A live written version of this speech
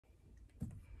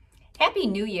Happy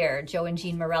New Year, Joe and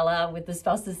Jean Marella with the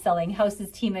Spouses Selling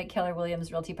Houses team at Keller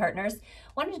Realty Partners.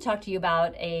 Wanted to talk to you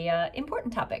about a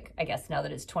important topic, I guess, now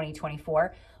that it's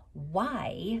 2024.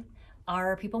 Why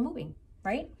are people moving,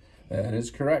 right? That is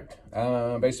correct.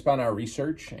 Based upon our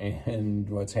research and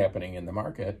what's happening in the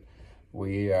market,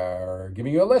 we are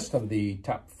giving you a list of the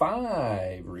top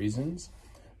 5 reasons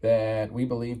that we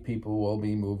believe people will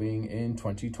be moving in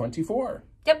 2024.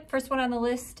 Yep, first one on the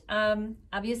list,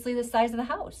 obviously the size of the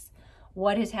house.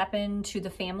 What has happened to the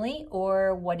family,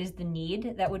 or what is the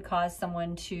need that would cause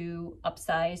someone to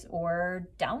upsize or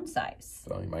downsize?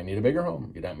 So you might need a bigger home.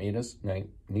 You don't need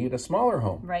a smaller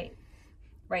home. Right,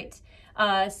 right.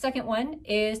 Second one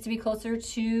is to be closer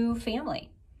to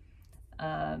family.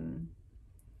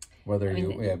 Whether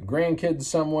you have grandkids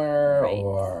somewhere, right,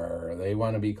 or they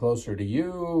want to be closer to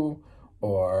you,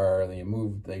 or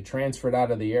they transferred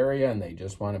out of the area and they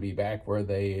just want to be back where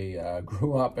they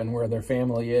grew up and where their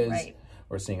family is. Right.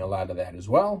 We're seeing a lot of that as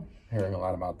well, hearing a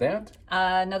lot about that.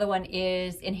 Another one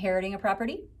is inheriting a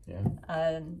property.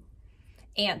 Yeah.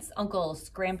 Aunts, uncles,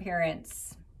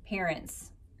 grandparents,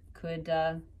 parents could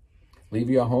leave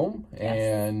you a home, yes,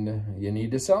 and you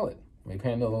need to sell it. We've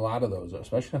handled a lot of those,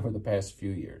 especially over the past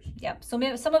few years. Yep. So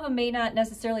some of them may not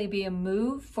necessarily be a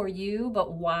move for you,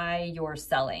 but why you're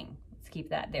selling. Let's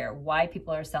keep that there. Why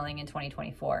people are selling in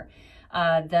 2024.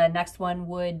 The next one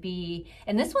would be,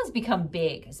 and this one's become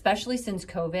big, especially since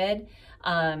COVID,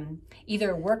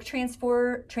 either work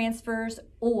transfers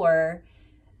or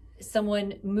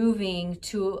someone moving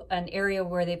to an area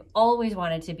where they've always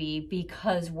wanted to be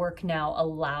because work now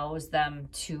allows them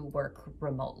to work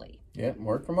remotely. Yeah,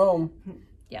 work from home.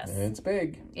 Yes. It's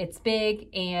big. It's big,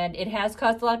 and it has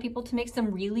caused a lot of people to make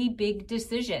some really big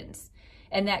decisions.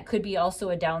 And that could be also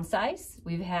a downsize.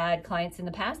 We've had clients in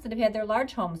the past that have had their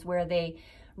large homes where they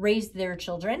raised their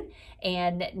children,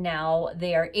 and now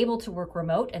they are able to work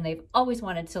remote, and they've always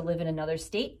wanted to live in another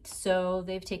state, so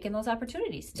they've taken those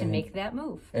opportunities to make that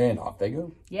move. And off they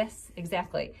go. Yes,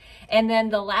 exactly. And then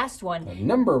the last one. The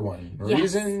number one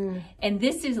reason. Yes. And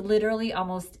this is literally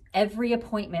almost every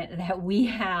appointment that we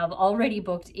have already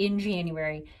booked in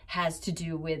January has to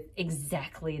do with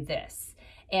exactly this.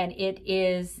 And it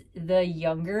is the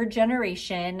younger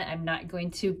generation. I'm not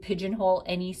going to pigeonhole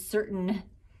any certain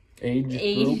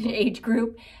age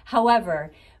group.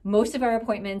 However, most of our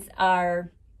appointments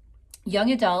are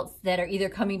young adults that are either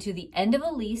coming to the end of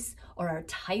a lease or are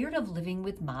tired of living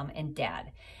with mom and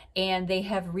dad. And they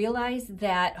have realized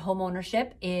that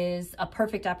homeownership is a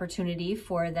perfect opportunity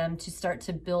for them to start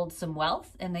to build some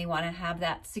wealth, and they want to have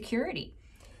that security.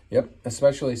 Yep,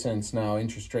 especially since now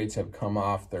interest rates have come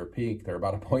off their peak. They're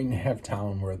about 1.5 points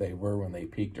down where they were when they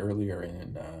peaked earlier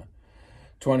in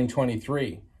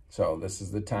 2023. So this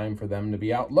is the time for them to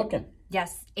be out looking.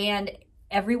 Yes, and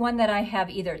everyone that I have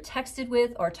either texted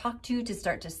with or talked to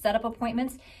start to set up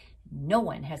appointments, no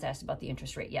one has asked about the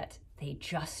interest rate yet. They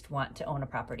just want to own a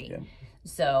property. Yeah.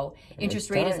 So interest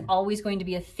rate is always going to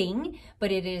be a thing,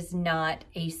 but it is not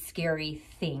a scary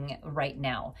thing right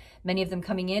now. Many of them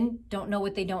coming in don't know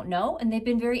what they don't know, and they've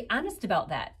been very honest about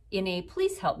that in a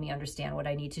please help me understand what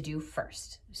I need to do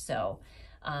first. So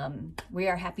we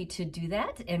are happy to do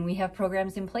that, and we have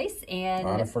programs in place, and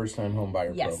a lot of first-time home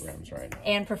buyer yes, programs right now,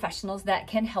 and professionals that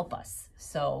can help us.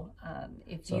 So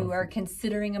if you are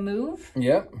considering a move,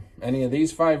 yep, any of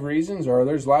these 5 reasons, or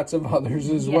there's lots of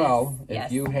others as well. Yes.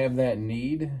 If you have that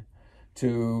need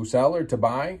to sell or to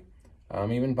buy,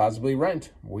 even possibly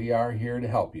rent, we are here to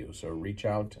help you. So reach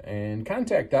out and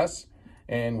contact us,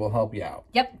 and we'll help you out.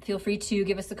 Yep. Feel free to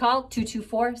give us a call,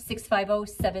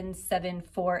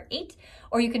 224-650-7748.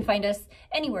 Or you can find us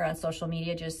anywhere on social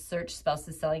media. Just search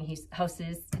Spouses Selling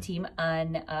Houses team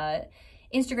on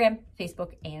Instagram,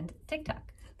 Facebook, and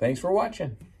TikTok. Thanks for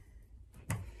watching.